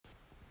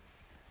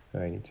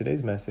Alrighty,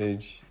 today's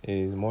message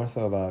is more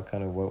so about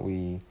kind of what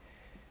we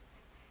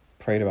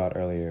prayed about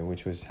earlier,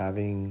 which was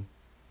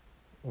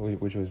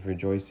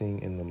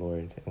rejoicing in the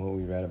Lord, and what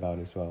we read about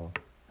as well,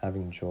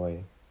 having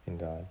joy in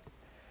God.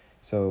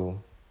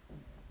 So,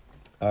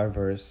 our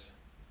verse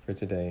for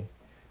today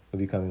will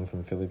be coming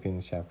from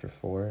Philippians chapter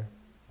 4,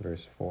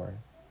 verse 4.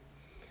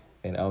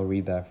 And I'll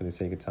read that for the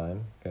sake of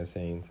time, because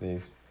saying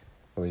today's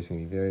word is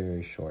going to be very,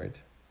 very short.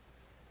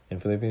 In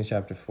Philippians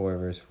chapter 4,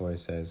 verse 4, it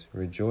says,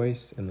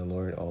 "Rejoice in the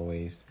Lord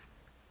always.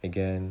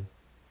 Again,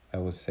 I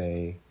will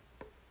say,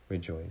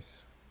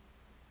 rejoice."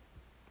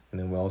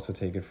 And then we'll also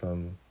take it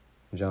from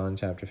John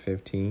chapter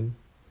 15,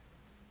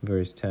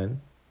 verse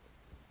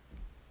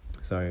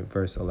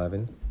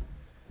 11,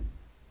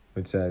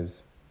 which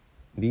says,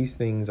 These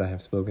things I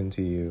have spoken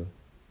to you,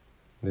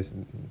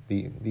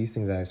 these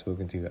things I have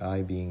spoken to you,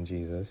 I being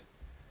Jesus,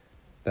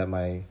 that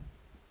my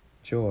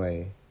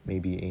joy may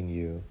be in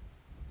you,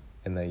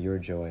 and that your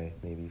joy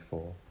may be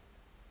full.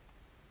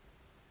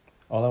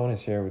 All I want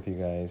to share with you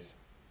guys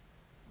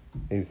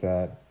is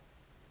that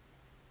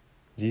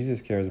Jesus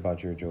cares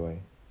about your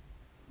joy.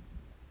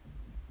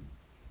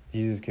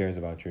 Jesus cares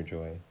about your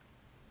joy.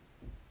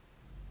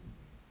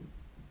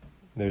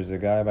 There's a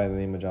guy by the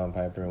name of John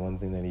Piper, and one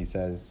thing that he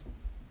says,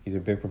 he's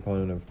a big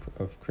proponent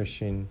of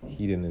Christian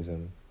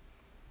hedonism.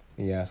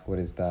 He asks, what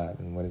is that,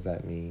 and what does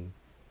that mean?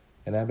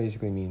 And that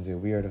basically means that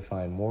we are to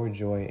find more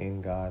joy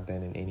in God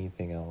than in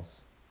anything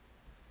else.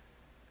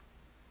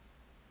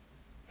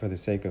 For the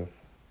sake of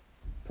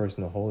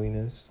personal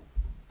holiness,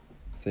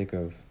 sake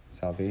of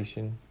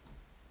salvation,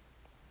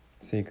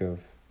 sake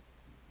of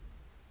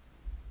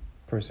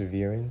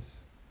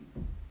perseverance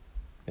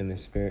in the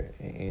spirit,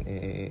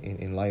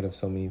 in light of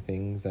so many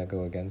things that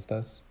go against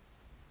us.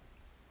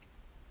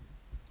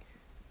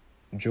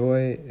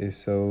 Joy is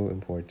so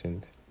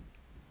important.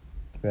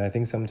 But I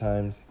think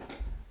sometimes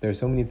there are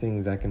so many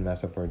things that can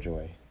mess up our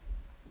joy.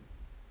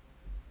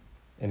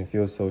 And it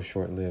feels so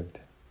short-lived.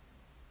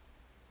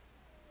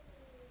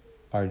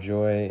 Our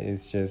joy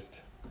is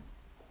just...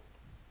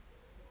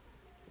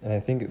 And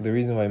I think the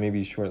reason why it may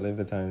be short-lived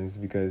at times is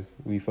because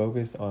we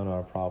focus on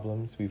our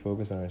problems, we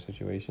focus on our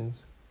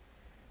situations.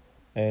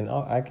 And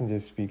I can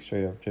just speak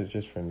straight up,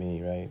 just for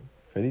me, right?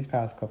 For these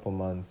past couple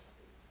months,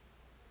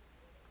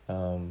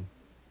 I've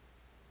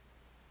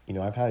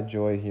had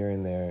joy here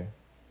and there,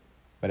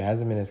 but it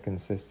hasn't been as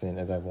consistent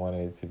as I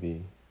wanted it to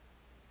be.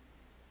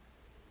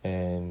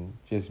 And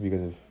just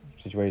because of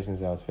situations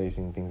that I was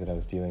facing, things that I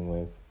was dealing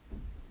with.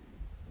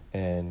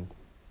 And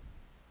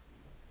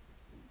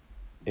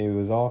it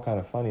was all kind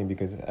of funny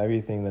because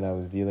everything that I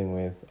was dealing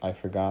with, I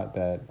forgot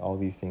that all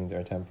these things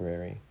are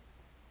temporary.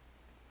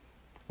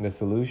 The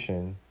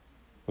solution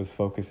was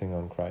focusing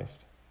on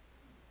Christ.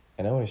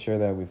 And I want to share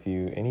that with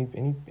you.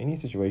 Any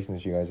situation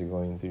that you guys are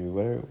going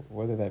through,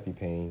 whether that be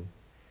pain,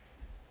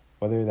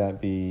 whether that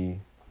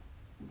be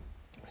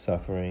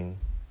suffering,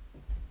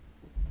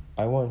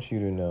 I want you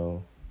to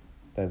know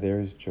that there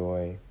is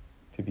joy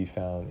to be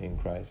found in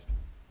Christ.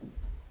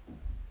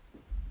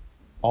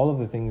 All of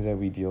the things that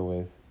we deal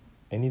with,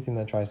 anything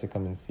that tries to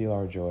come and steal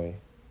our joy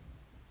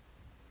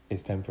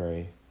is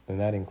temporary, and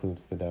that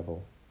includes the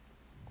devil.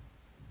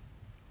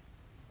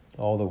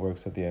 All the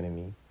works of the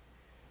enemy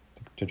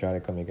to try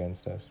to come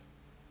against us.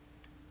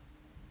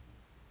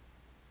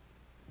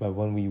 But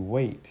when we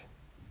wait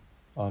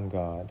on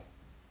God,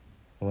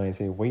 and when I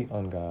say wait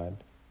on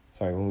God,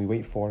 when we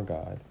wait for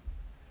God,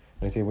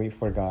 when I say wait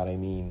for God, I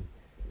mean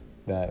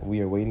that we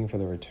are waiting for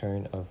the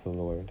return of the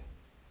Lord.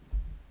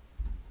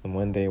 And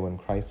one day when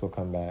Christ will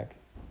come back,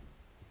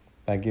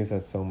 that gives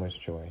us so much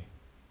joy.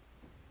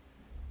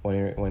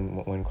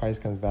 When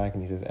Christ comes back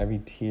and he says every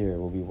tear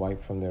will be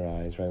wiped from their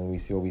eyes, right? When we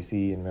see what we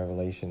see in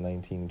Revelation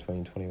 19,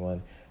 20,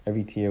 21,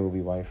 every tear will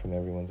be wiped from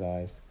everyone's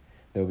eyes.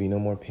 There will be no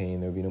more pain.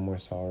 There will be no more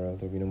sorrow.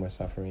 There will be no more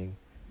suffering.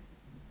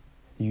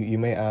 You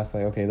may ask,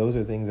 like, okay, those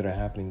are things that are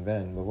happening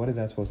then, but what is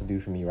that supposed to do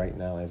for me right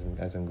now as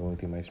I'm going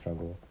through my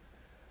struggle?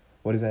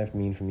 What does that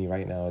mean for me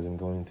right now as I'm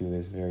going through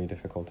this very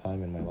difficult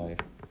time in my life?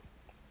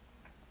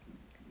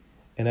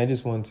 And I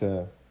just want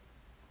to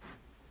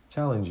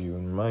challenge you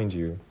and remind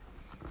you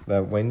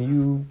that when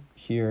you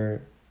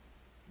hear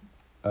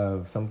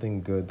of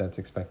something good that's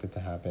expected to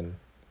happen,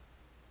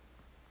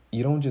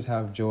 you don't just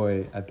have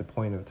joy at the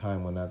point of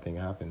time when that thing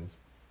happens,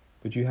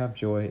 but you have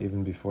joy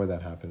even before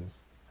that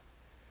happens.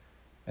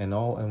 And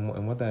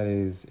what that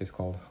is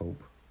called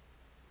hope.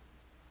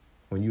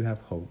 When you have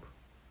hope,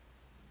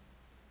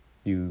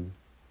 you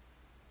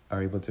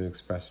are able to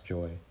express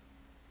joy.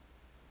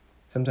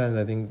 Sometimes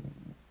I think,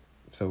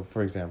 so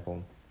for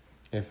example,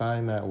 if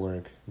I'm at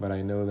work, but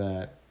I know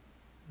that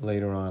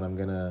later on I'm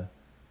gonna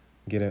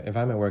if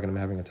I'm at work and I'm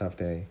having a tough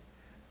day,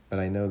 but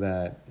I know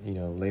that,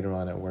 later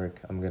on at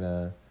work I'm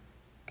gonna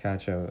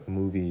catch a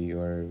movie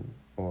or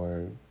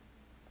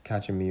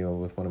catch a meal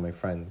with one of my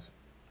friends,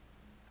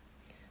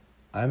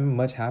 I'm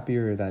much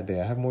happier that day.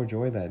 I have more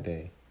joy that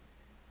day,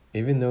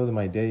 even though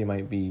my day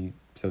might be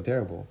so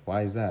terrible.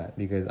 Why is that?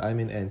 Because I'm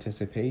in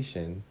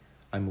anticipation,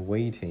 I'm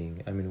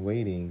in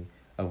waiting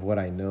of what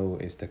I know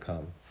is to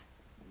come.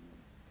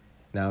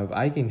 Now, if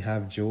I can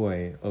have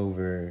joy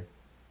over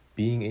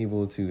being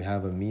able to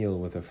have a meal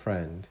with a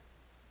friend,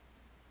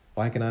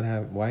 why can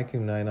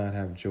I not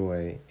have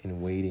joy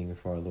in waiting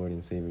for our Lord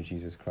and Savior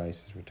Jesus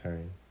Christ's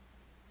return?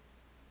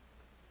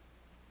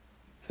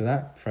 So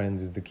that,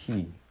 friends, is the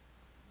key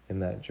in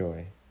that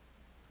joy.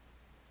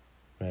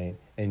 Right?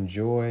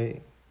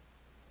 Enjoy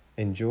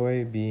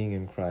being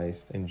in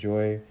Christ.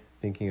 Enjoy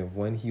thinking of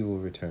when He will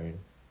return.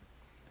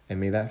 And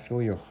may that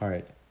fill your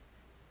heart,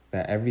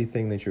 that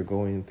everything that you're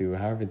going through,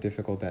 however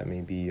difficult that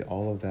may be,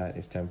 all of that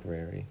is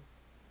temporary.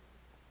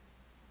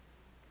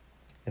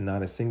 And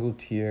not a single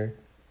tear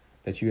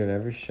that you have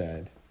ever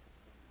shed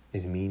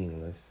is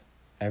meaningless.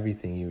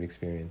 Everything you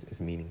experience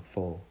is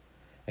meaningful.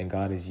 And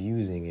God is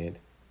using it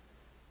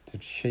to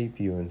shape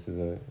you into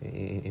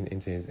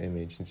His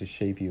image, and to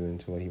shape you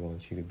into what He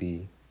wants you to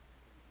be.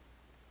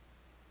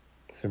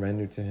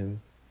 Surrender to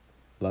Him,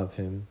 love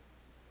Him,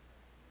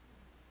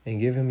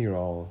 and give Him your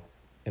all,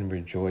 and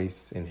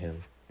rejoice in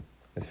Him.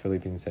 As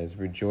Philippians says,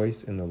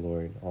 rejoice in the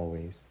Lord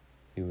always.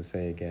 He will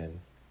say again,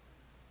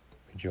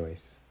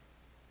 rejoice.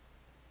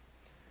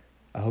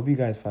 I hope you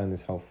guys find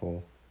this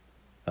helpful.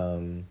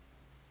 I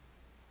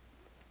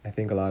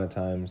think a lot of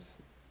times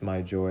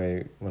my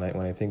joy, when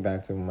I think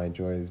back to when my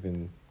joy has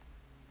been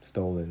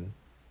stolen,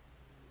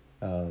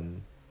 I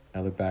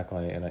look back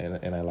on it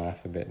and I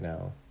laugh a bit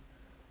now,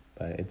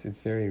 but it's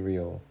very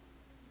real.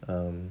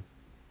 I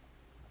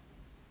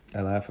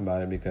laugh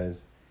about it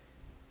because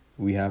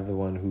we have the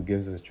one who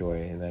gives us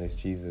joy, and that is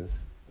Jesus.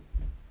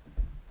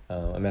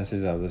 A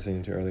message I was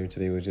listening to earlier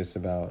today was just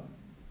about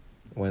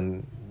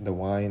when the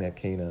wine at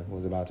Cana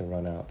was about to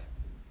run out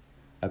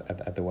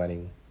at the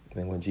wedding,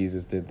 and what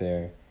Jesus did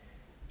there,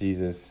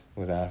 Jesus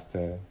was asked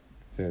to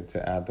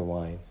add the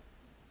wine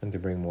and to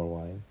bring more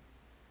wine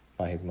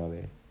by His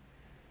mother.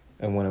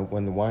 And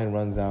when the wine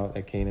runs out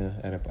at Cana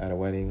at a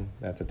wedding,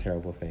 that's a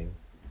terrible thing.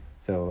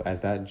 So as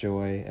that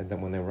joy, and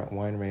then when the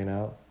wine ran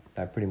out,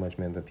 that pretty much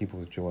meant that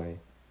people's joy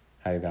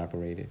had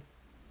evaporated.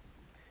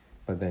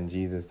 But then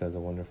Jesus does a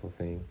wonderful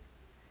thing.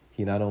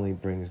 He not only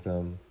brings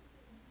them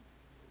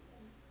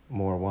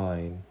more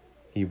wine,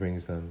 He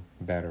brings them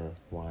better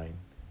wine.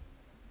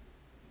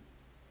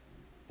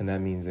 And that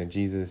means that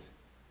Jesus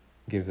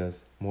gives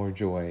us more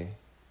joy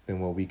than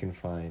what we can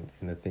find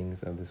in the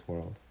things of this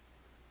world.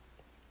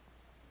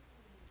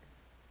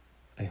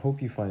 I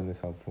hope you find this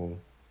helpful.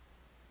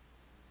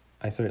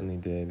 I certainly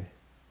did.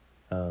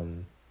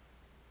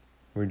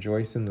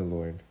 Rejoice in the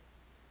Lord.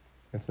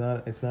 It's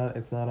not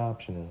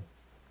optional.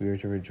 We are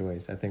to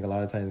rejoice. I think a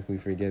lot of times we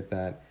forget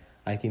that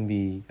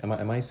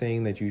am I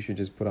saying that you should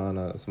just put on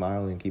a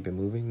smile and keep it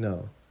moving?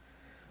 No.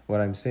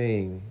 What I'm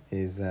saying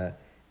is that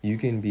you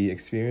can be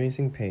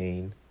experiencing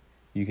pain,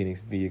 you can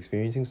be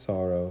experiencing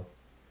sorrow,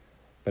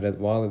 but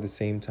while at the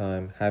same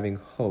time having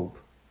hope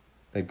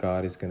that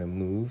God is going to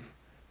move,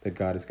 that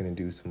God is going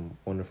to do some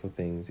wonderful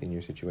things in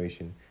your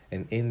situation.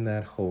 And in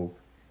that hope,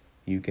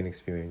 you can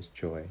experience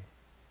joy.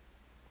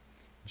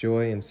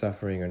 Joy and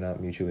suffering are not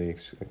mutually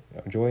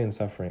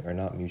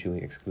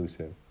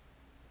exclusive.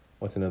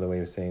 What's another way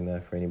of saying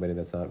that for anybody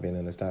that's not been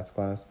in a stats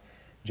class?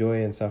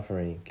 Joy and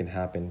suffering can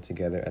happen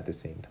together at the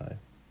same time.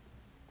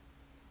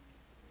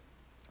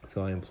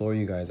 So I implore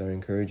you guys, I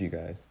encourage you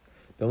guys,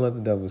 don't let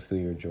the devil steal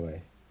your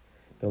joy.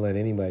 Don't let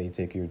anybody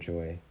take your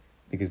joy,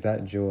 because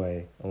that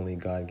joy only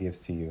God gives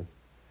to you.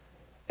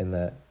 And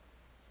that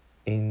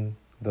in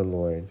the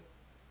Lord,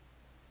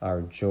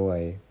 our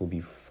joy will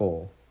be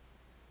full.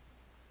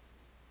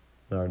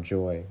 And our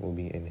joy will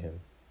be in Him.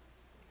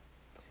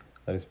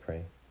 Let us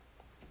pray.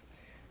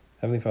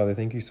 Heavenly Father,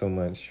 thank you so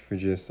much for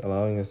just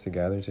allowing us to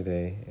gather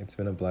today. It's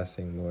been a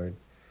blessing, Lord,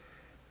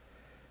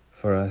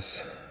 for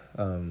us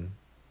to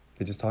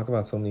just talk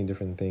about so many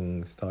different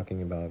things,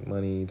 talking about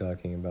money,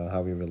 talking about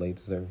how we relate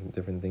to certain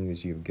different things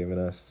that you've given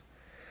us,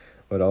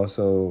 but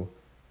also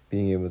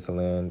being able to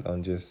land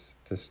on just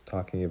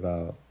talking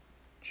about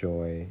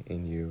joy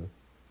in you.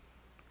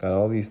 God,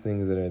 all these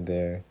things that are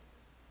there,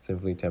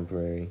 simply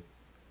temporary.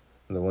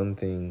 And the one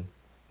thing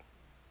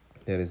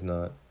that is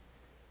not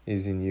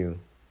is in you.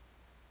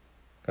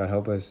 God,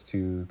 help us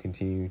to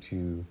continue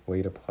to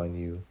wait upon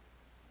you.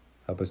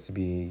 Help us to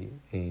be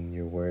in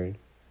your word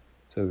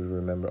so we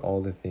remember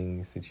all the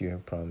things that you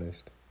have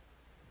promised.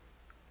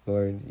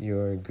 Lord,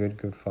 you're a good,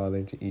 good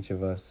Father to each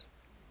of us.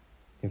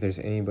 If there's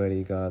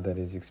anybody, God, that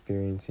is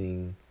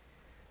experiencing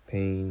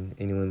pain,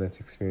 anyone that's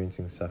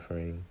experiencing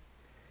suffering,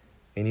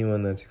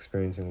 anyone that's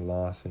experiencing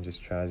loss and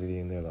just tragedy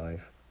in their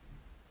life,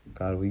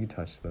 God, will you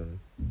touch them?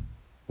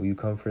 Will you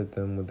comfort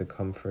them with the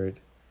comfort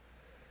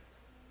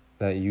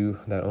that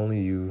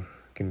only you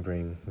can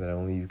bring, that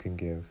only you can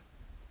give?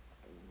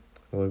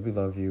 Lord, we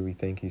love you. We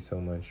thank you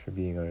so much for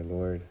being our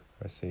Lord,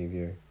 our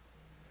Savior.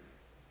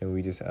 And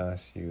we just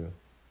ask you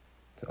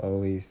to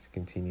always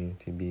continue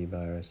to be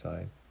by our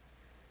side.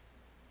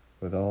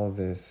 With all of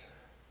this,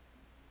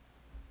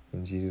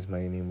 in Jesus'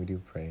 mighty name we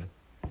do pray.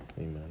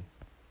 Amen.